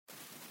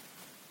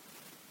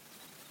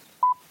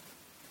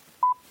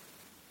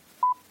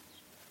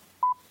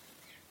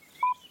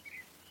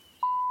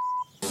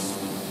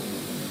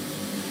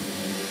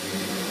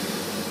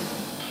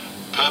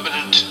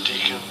Permanent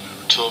Deacon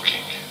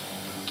talking.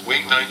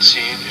 Week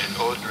 19 in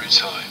ordinary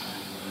time.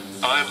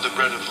 I am the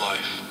bread of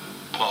life.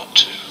 Part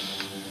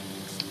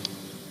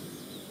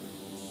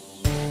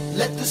 2.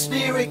 Let the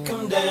Spirit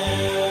come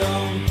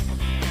down.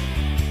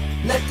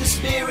 Let the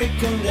Spirit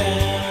come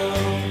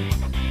down.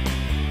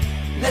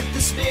 Let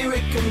the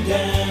Spirit come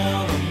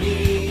down on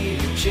me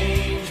to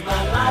change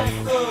my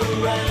life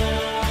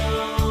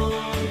around.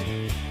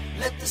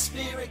 Let the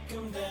Spirit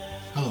come down.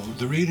 Hello,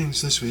 the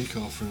readings this week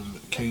are from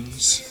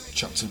Kings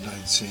chapter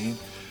 19,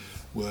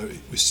 where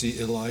we see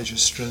Elijah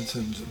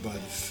strengthened by the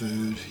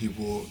food he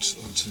walked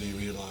until he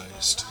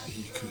realised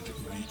he could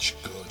reach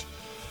God.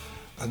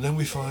 And then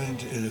we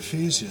find in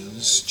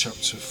Ephesians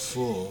chapter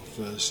 4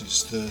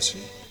 verses 30,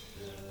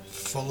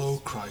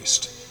 follow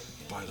Christ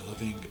by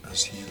loving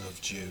as he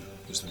loved you,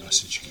 was the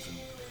message given.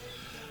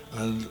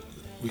 And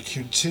we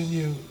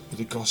continue with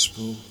the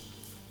Gospel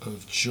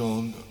of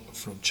John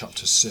from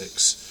chapter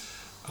 6.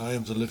 I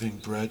am the living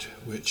bread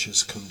which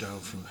has come down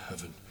from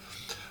heaven.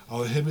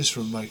 Our hymn is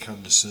from Mike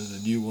Anderson,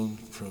 a new one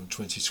from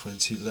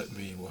 2020, Let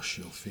Me Wash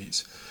Your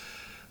Feet.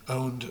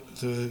 And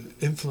the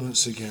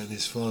influence again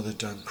is Father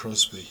Dan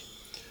Crosby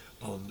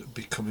on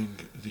Becoming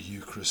the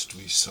Eucharist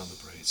We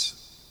Celebrate.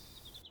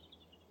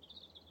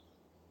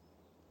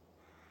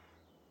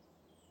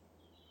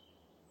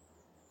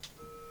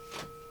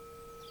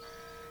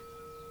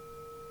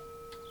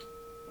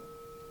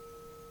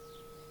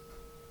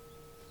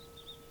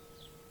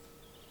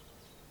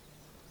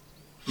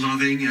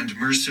 Loving and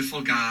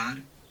merciful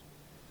God,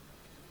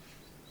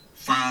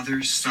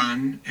 Father,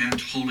 Son,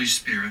 and Holy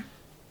Spirit,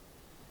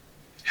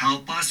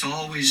 help us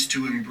always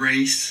to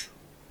embrace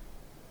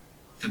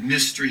the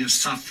mystery of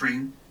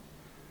suffering,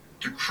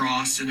 the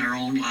cross in our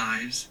own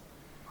lives,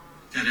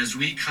 that as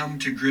we come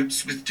to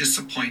grips with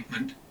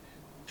disappointment,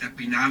 that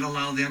we not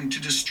allow them to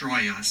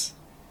destroy us,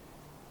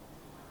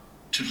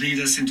 to lead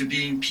us into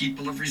being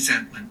people of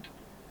resentment,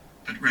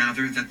 but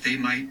rather that they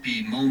might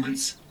be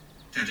moments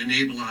that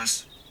enable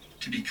us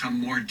to become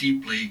more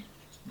deeply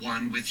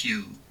one with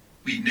you.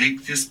 We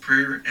make this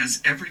prayer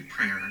as every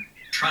prayer,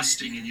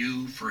 trusting in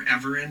you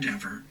forever and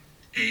ever.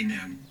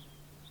 Amen.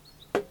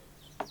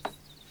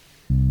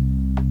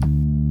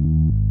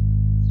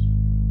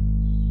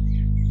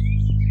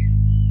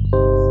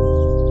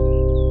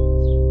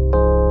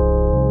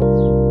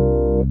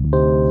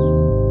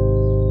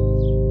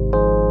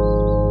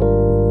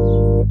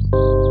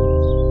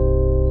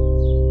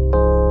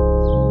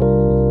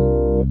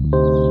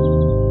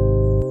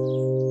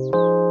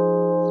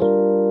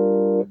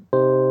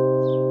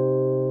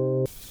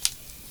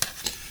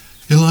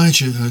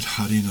 Elijah had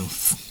had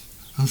enough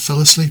and fell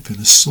asleep in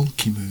a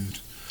sulky mood.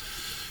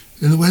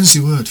 In the Wednesday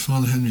Word,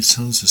 Father Henry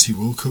tells us he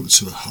woke up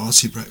to a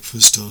hearty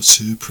breakfast or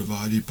two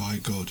provided by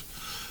God.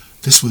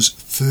 This was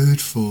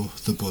food for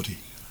the body,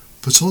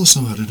 but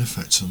also had an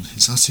effect on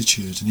his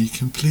attitude, and he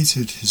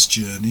completed his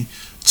journey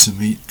to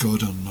meet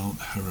God on Mount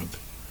Horeb.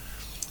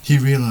 He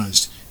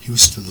realised he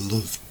was still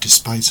loved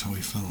despite how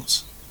he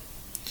felt.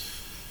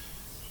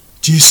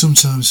 Do you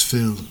sometimes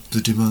feel the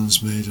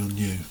demands made on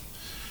you,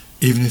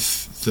 even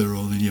if they're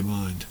all in your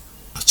mind,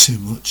 are too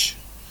much?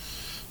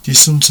 Do you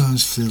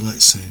sometimes feel like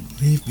saying,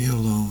 leave me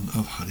alone,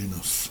 I've had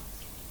enough?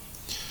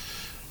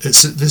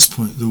 It's at this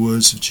point the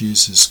words of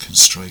Jesus can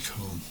strike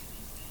home.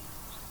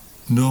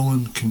 No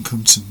one can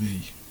come to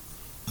me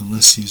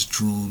unless he is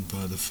drawn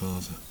by the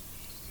Father.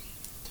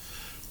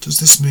 Does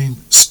this mean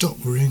stop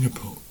worrying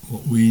about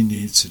what we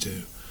need to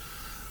do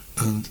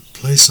and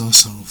place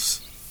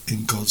ourselves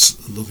in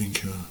God's loving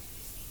care?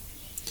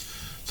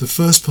 The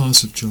first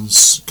part of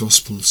John's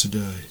Gospel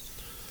today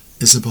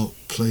is about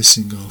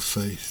placing our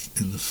faith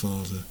in the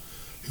Father,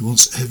 who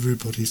wants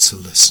everybody to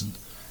listen,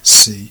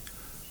 see,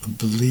 and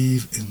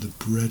believe in the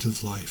bread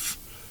of life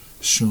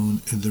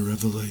shown in the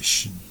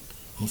revelation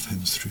of him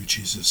through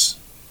Jesus.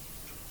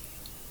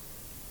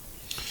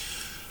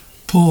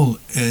 Paul,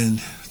 in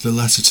the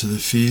letter to the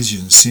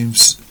Ephesians,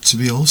 seems to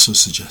be also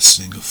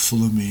suggesting a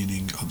fuller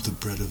meaning of the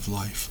bread of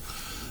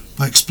life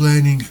by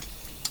explaining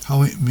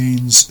how it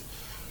means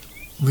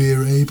we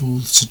are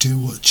able to do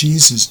what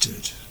Jesus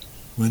did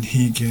when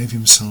he gave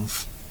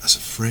himself as a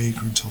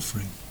fragrant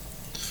offering.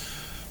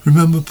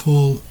 Remember,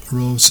 Paul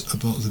wrote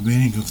about the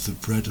meaning of the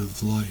bread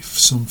of life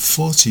some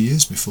 40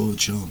 years before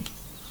John.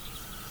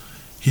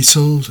 He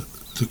told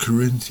the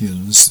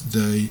Corinthians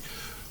they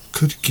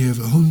could give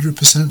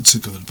 100% to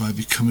God by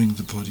becoming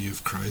the body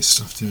of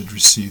Christ after they had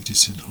received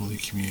it in Holy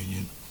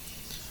Communion.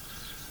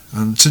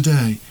 And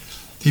today,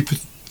 he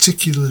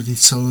particularly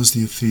tells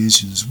the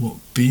Ephesians what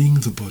being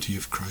the body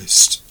of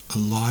Christ,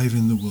 alive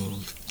in the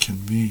world,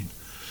 can mean.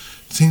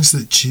 Things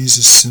that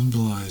Jesus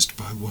symbolised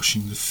by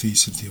washing the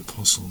feet of the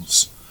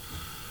apostles,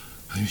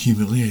 a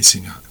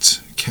humiliating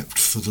act kept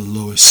for the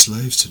lowest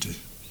slaves to do.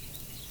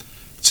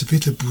 To be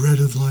the bread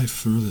of life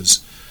for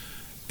others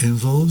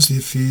involves the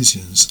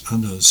Ephesians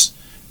and us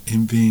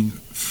in being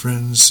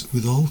friends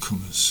with all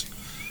comers,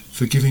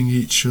 forgiving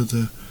each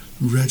other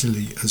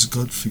readily as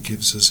God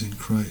forgives us in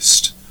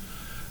Christ,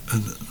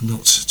 and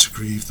not to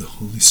grieve the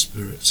Holy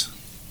Spirit.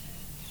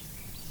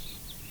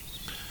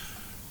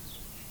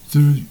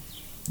 The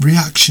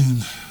reaction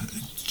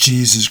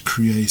Jesus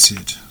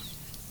created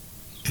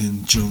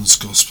in John's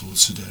Gospel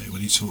today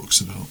when he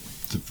talks about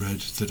the bread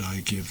that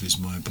I give is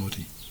my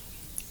body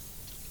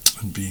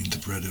and being the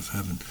bread of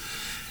heaven.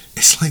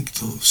 It's like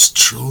those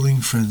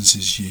trolling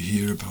frenzies you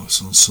hear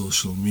about on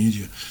social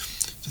media.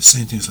 They're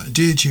saying things like,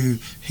 did you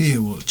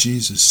hear what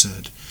Jesus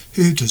said?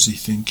 Who does he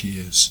think he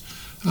is?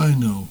 I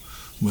know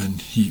where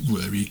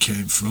he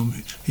came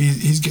from.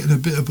 He's getting a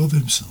bit above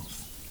himself.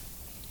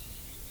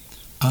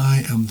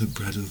 I am the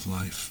bread of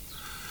life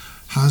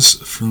has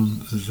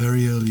from the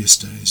very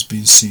earliest days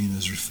been seen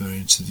as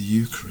referring to the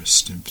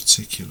Eucharist in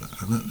particular,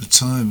 and at the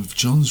time of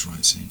John's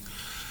writing,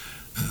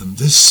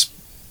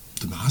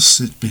 the Mass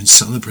had been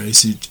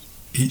celebrated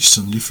each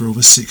Sunday for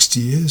over 60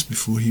 years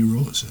before he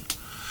wrote it.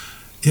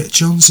 Yet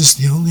John's is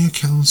the only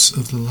account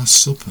of the Last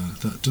Supper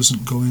that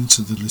doesn't go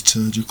into the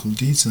liturgical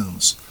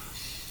details.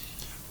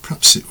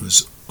 Perhaps it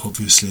was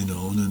obviously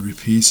known and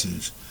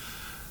repeated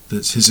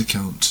that his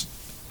account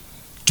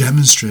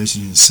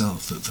demonstrated in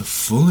itself that the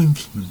full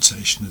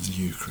implementation of the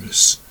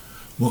Eucharist,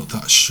 what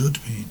that should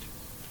mean.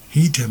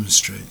 He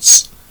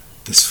demonstrates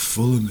this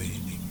fuller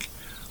meaning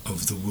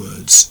of the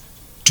words,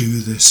 do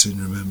this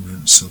in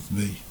remembrance of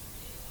me.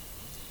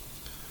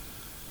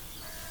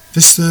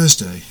 This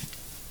Thursday,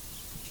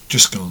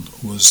 just gone,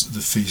 was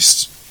the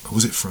feast, or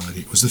was it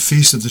Friday? It was the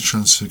Feast of the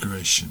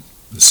Transfiguration,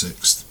 the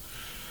 6th.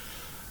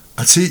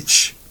 At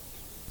each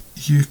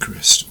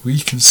Eucharist, we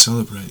can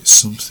celebrate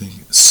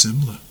something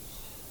similar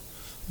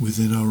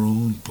within our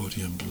own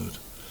body and blood,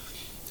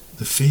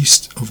 the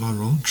feast of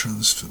our own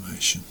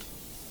transformation.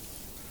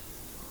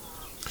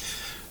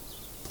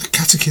 The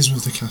Catechism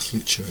of the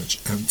Catholic Church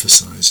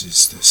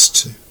emphasises this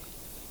too.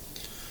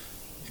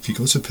 If you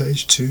go to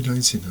page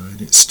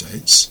 299, it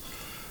states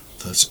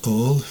that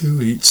all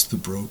who eat the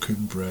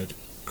broken bread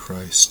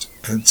Christ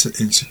enter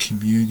into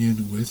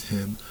communion with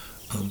him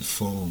and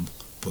form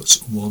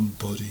but one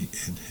body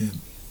in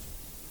him.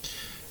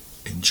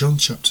 In John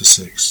chapter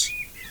 6,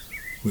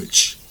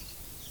 which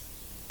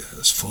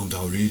has formed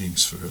our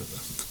readings for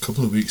a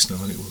couple of weeks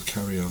now and it will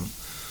carry on,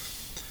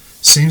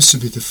 seems to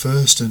be the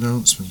first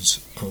announcement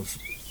of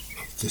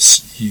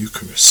this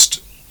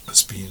Eucharist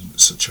as being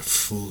such a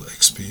full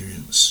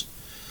experience.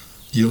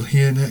 You'll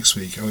hear next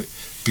week how it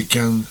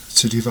began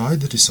to divide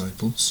the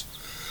disciples.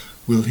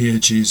 We'll hear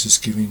Jesus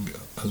giving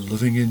a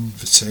loving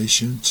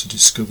invitation to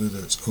discover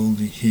that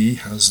only he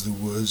has the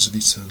words of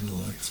eternal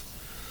life.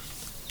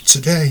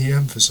 Today he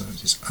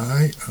emphasises,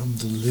 I am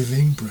the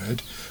living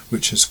bread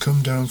which has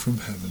come down from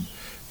heaven.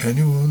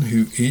 Anyone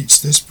who eats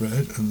this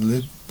bread and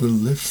will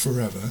live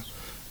forever,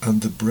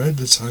 and the bread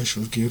that I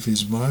shall give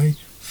is my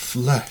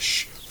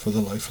flesh for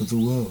the life of the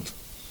world.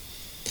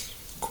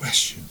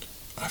 Question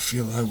I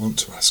feel I want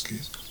to ask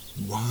is,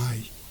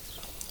 why?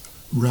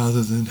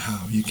 Rather than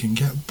how. You can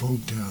get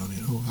bogged down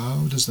in,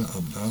 how does that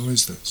happen? How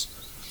is this?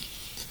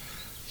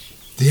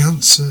 The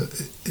answer,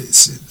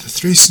 it's the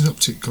three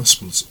synoptic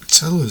Gospels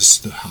tell us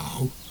the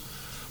how,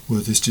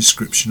 with this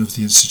description of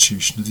the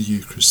institution of the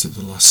Eucharist at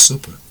the Last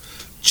Supper.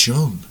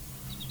 John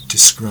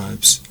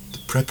describes the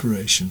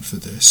preparation for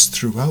this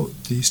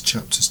throughout these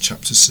chapters.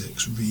 Chapter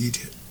 6, read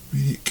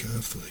it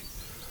carefully.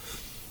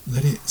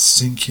 Let it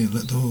sink in,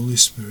 let the Holy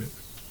Spirit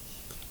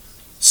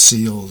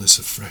see all this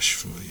afresh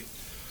for you.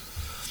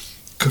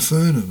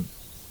 Capernaum,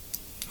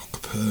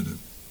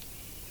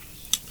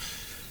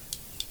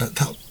 at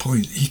that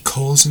point he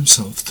calls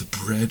himself the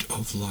bread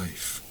of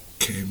life,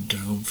 came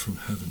down from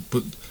heaven.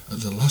 But at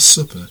the Last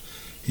Supper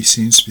he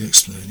seems to be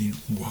explaining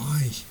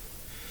why.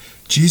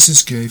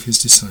 Jesus gave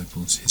his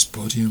disciples his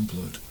body and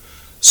blood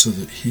so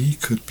that he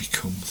could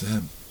become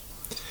them.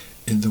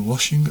 In the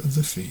washing of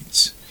the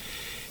feet,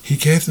 he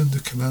gave them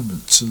the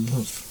commandment to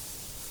love.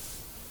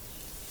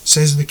 It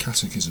says in the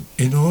Catechism,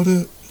 in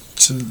order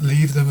to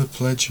leave them a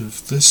pledge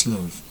of this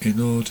love, in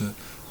order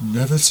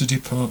never to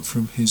depart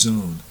from his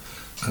own,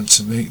 and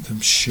to make them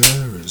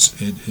sharers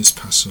in his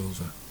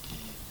Passover.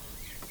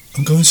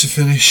 I'm going to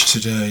finish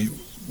today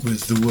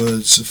with the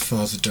words of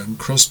Father Dan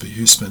Crosby,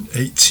 who spent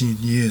 18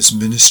 years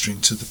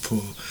ministering to the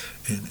poor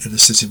in a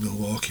city,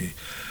 Milwaukee,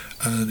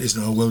 and is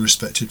now a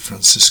well-respected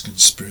Franciscan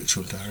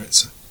spiritual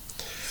director.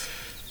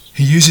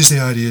 He uses the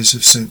ideas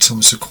of St.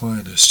 Thomas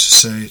Aquinas to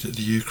say that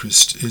the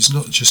Eucharist is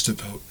not just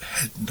about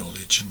head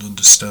knowledge and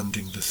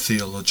understanding the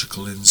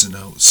theological ins and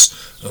outs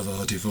of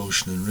our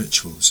devotion and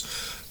rituals,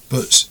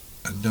 but,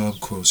 and now I'm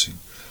quoting,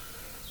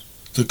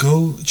 the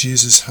goal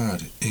Jesus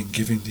had in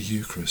giving the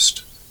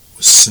Eucharist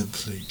was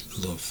simply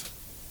love.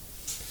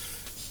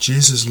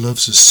 Jesus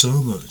loves us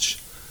so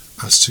much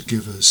as to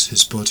give us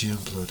his body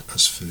and blood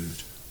as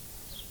food.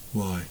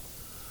 Why?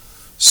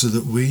 So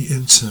that we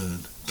in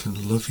turn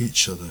can love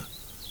each other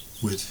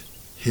with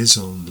his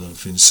own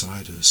love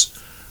inside us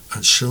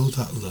and show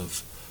that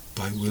love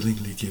by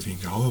willingly giving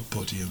our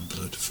body and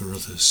blood for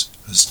others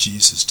as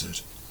Jesus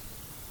did.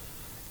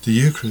 The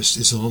Eucharist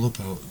is all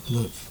about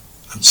love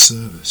and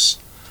service,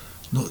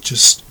 not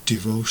just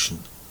devotion,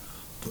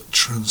 but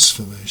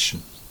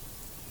transformation.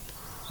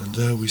 And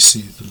there we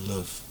see the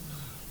love,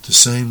 the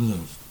same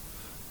love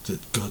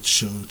that God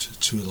showed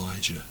to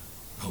Elijah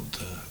out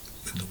there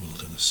in the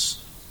wilderness.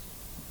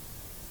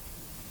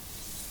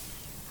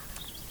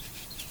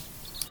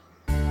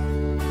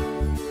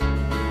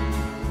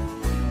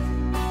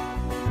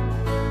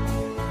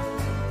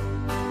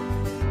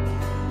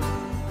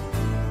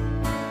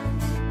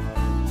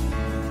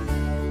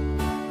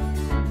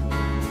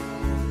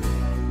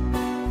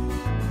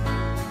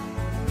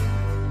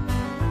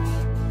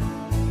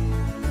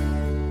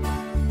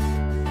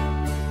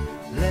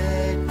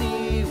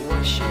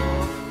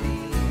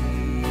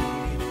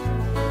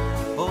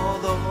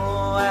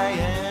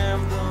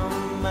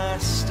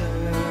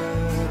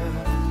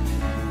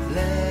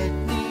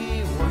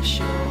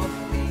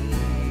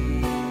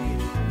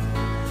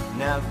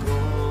 Now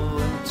go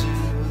and do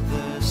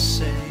the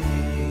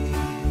same.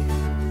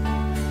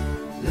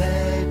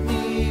 Let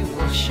me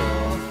wash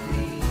your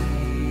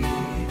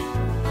feet.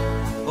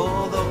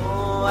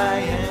 Although I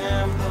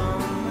am the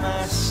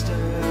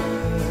master,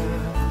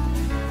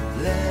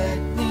 let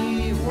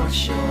me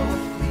wash your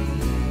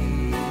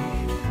feet.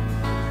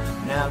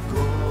 Now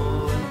go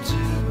and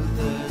do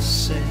the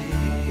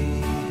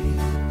same.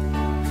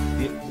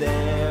 If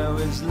there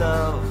is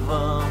love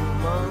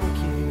among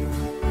you,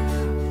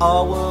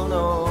 all will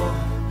know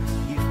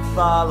you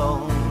follow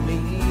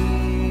me.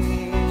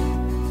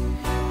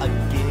 I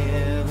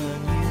give a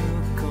new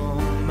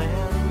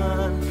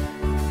commandment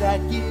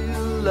that you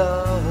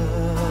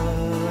love.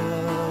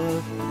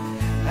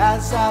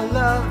 As I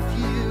love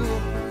you,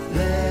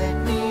 let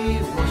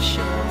me wash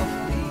your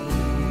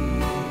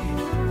feet.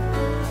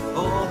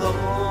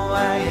 Although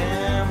I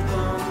am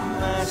the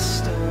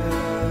master,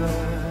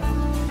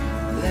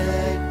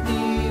 let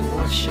me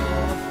wash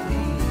your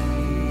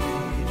feet.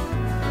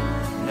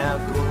 Now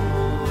go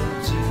and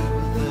do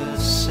the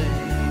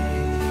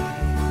same.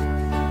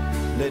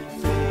 Let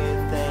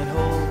faith and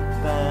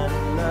hope and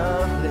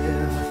love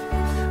live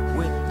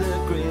with the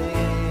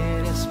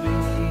greatest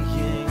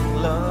being,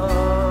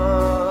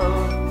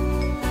 love.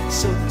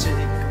 So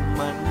take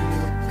my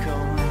new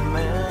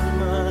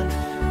commandment,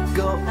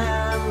 go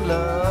and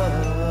love.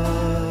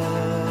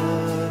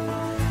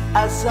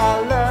 As I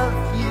love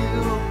you,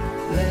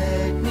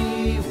 let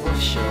me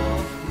wash your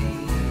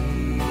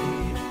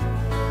feet.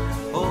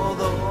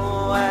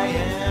 Although I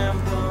am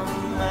the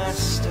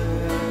master,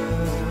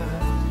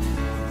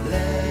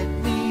 let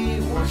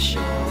me wash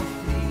your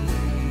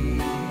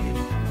feet.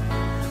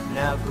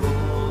 Now go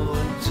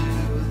and do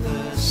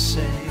the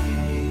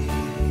same.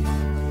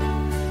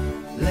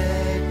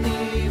 Let me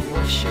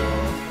wash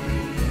your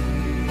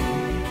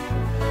feet.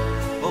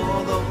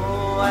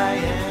 Although I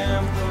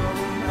am the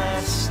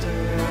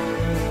master,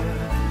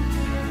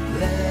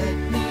 let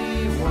me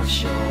wash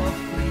your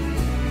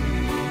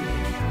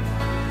feet.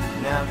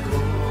 Now go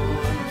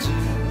and do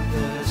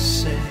the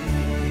same.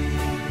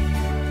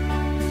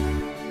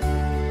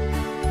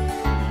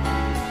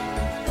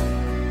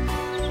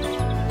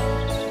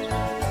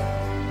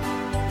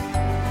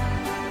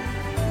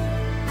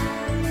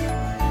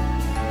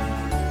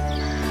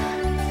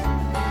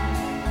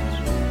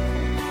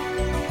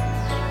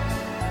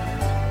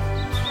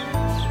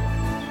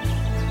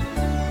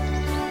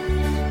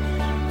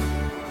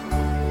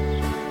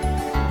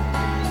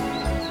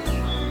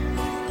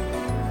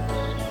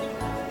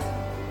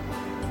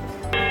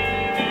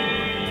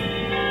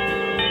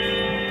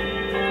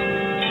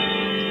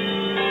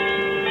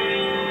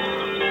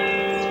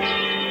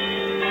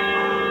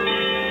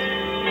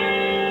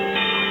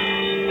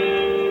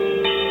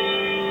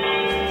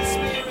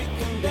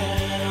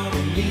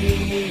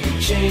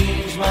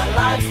 Change my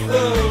life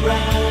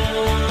around.